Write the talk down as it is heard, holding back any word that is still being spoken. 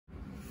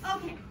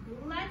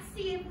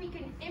see if we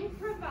can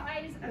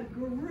improvise a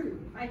groove.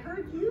 I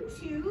heard you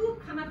two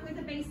come up with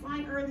a bass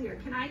line earlier.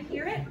 Can I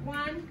hear it?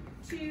 1,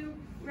 2,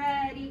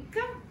 ready,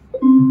 go.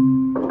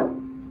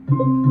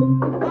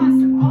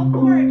 Awesome, all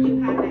 4 of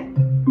you have it.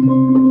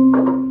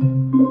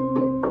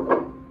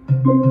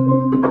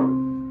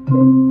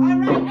 All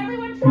right,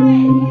 everyone try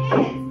it.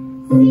 It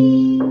is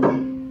C,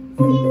 click,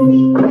 C,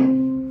 click,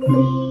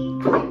 C,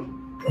 click,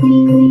 C,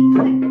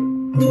 click,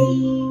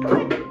 C,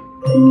 click.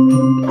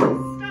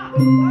 Stop.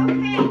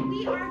 Okay, we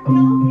are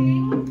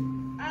building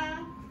a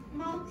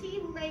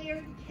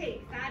multi-layered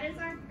cake. That is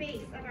our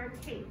base of our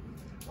cake.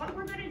 What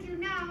we're going to do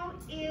now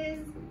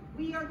is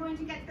we are going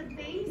to get the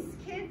bass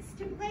kids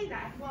to play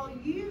that while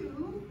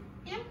you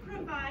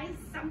improvise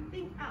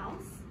something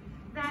else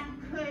that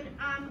could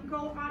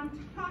go on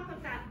top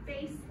of that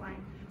bass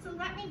line. So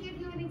let me give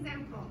you an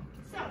example.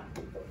 So,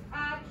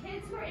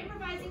 kids who are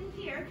improvising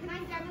here, can I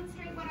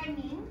demonstrate what I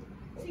mean?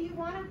 So you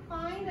want to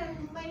find a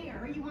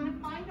layer, you want to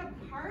find a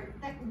part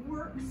that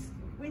works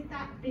with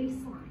that bass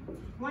line.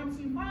 Once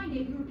you find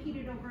it, you repeat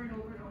it over and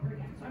over and over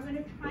again. So I'm going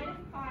to try to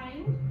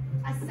find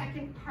a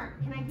second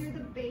part. Can I hear the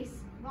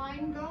bass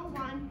line go?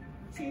 1,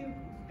 2,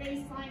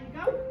 bass line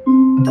go.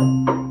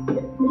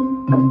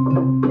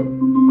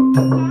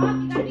 Stop,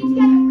 you gotta be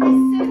together.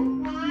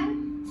 Listen, 1,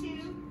 2,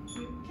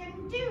 you can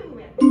do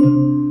it.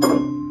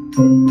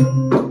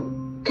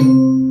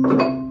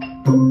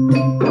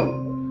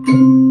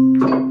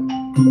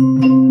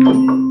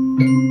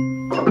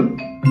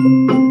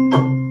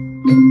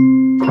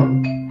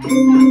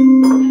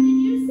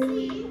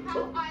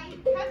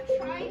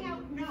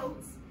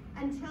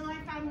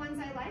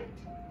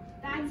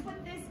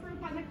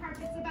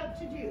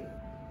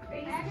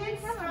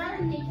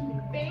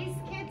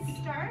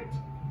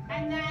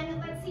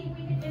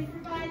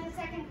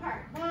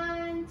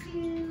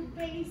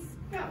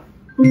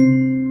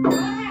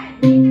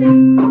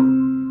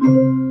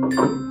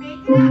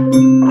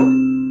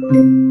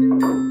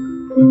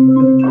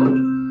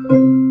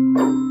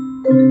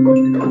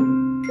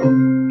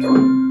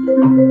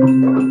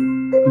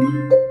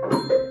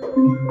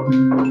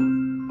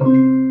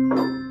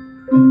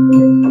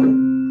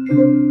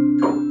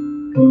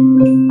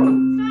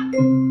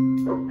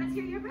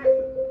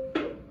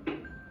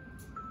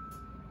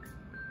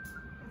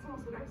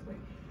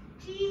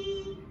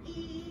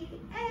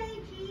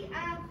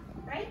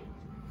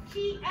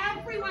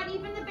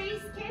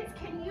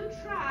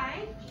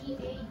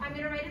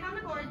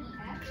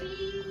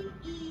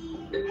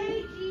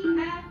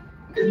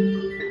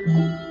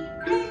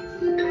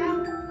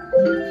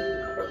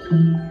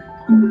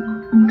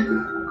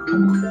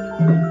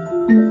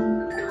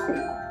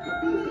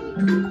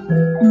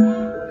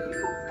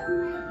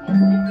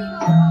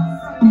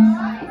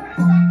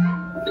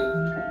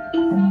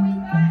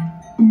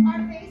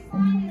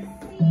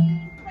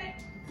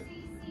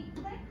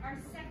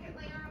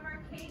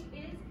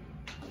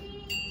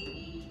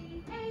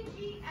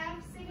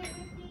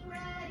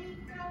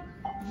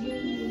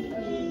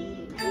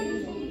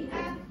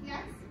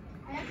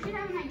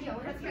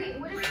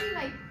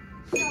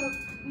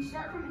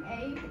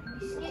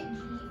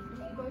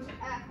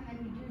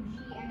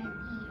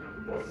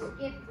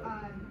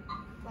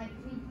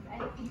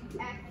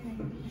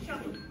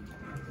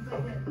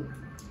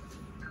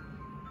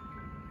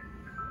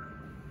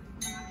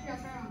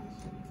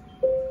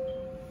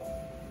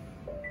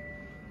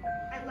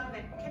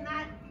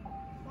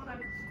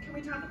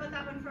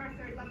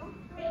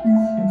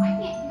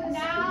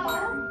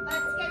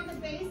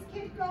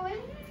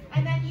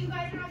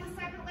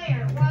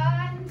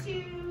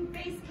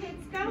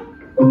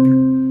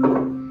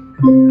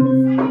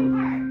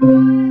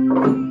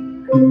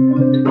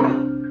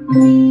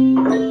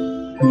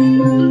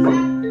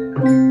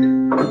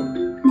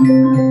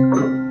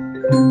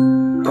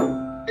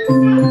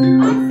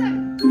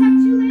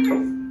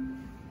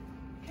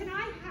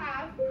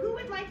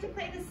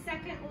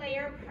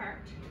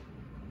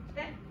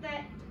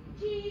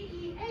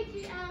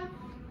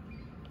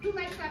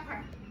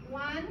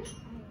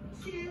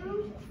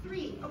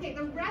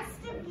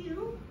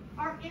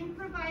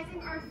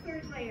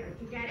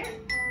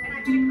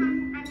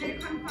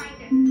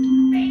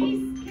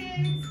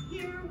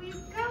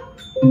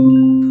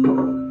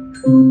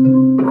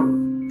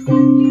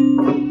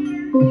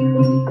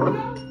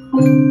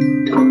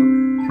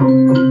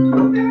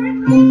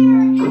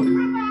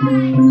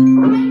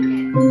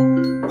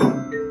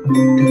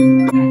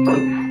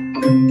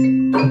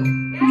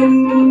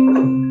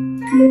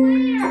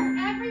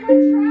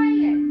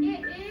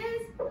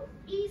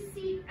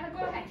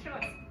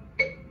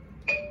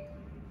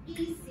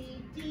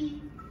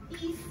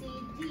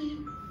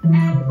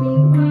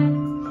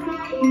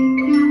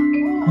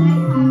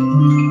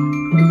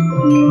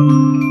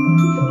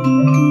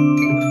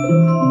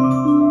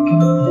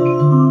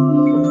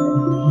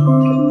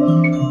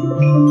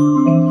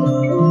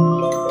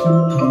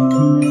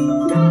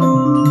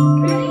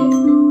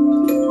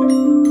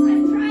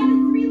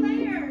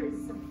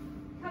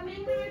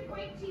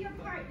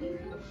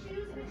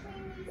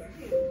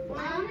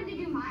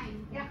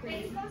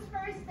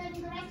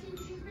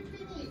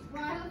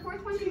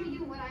 fourth one, can we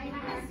do what I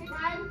asked?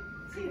 1,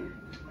 2,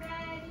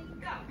 ready,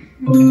 go.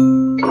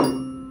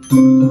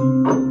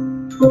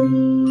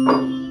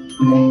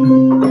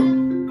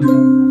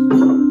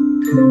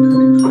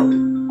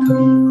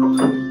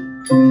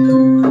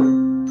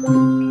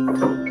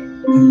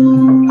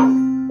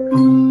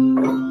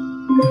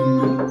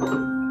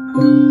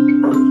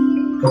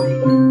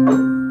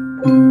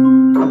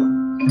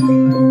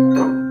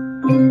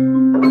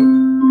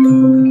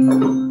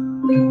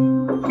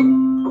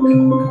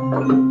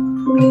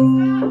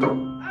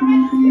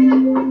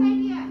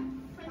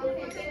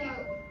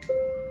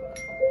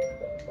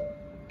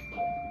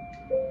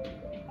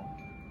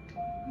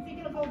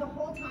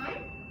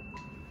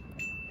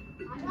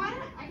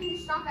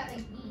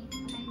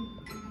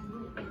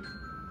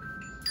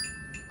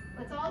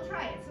 Let's all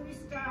try it. So we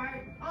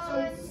start on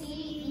So C,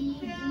 E,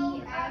 D,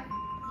 F, E,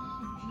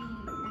 G,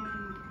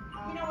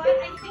 and You know what? I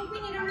think we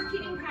need a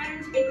repeating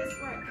pattern to make this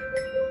work.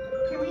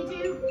 Can we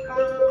do bum,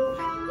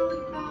 bum,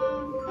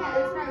 bum, yeah,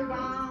 let's try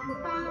bum,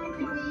 bum?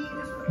 Can we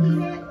just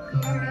repeat it?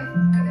 okay.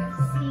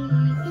 C,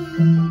 E,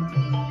 D,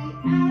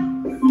 F,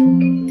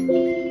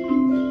 C, E,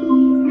 D,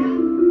 F,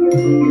 C,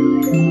 E,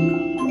 D,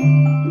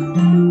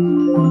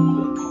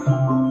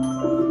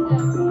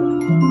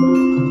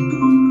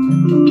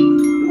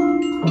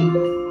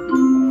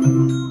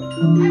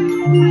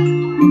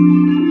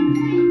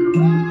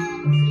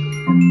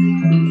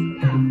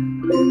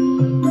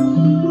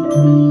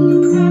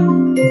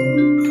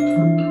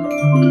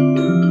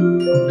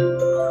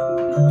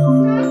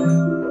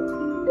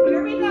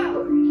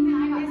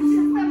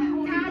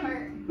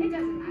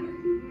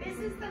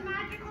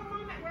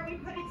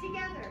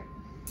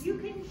 You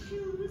can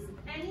choose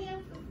any of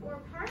the 4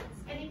 parts,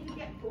 and if you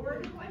get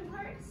bored of one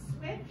part,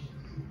 switch.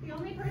 The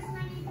only person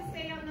that needs to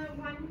stay on the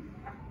one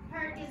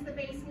part is the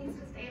bass needs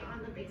to stay on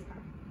the bass part.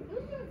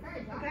 Who's doing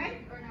first? Okay?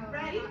 Or no,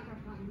 Ready? not for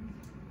fun.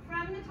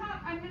 From the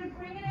top, I'm going to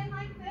bring it in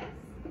like this,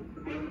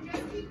 and you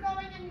just keep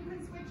going, and you can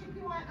switch if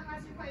you want,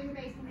 unless you're playing the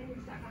bass, and then you're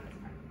stuck on this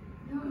part.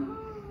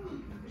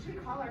 We should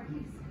call our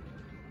piece.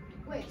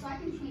 Wait, so I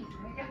can change,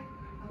 right? Yeah.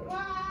 1,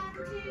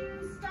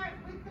 2, start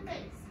with the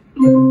bass.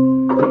 Here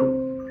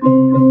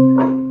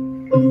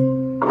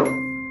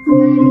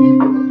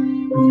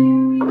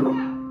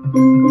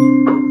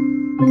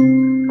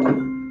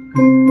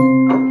we go.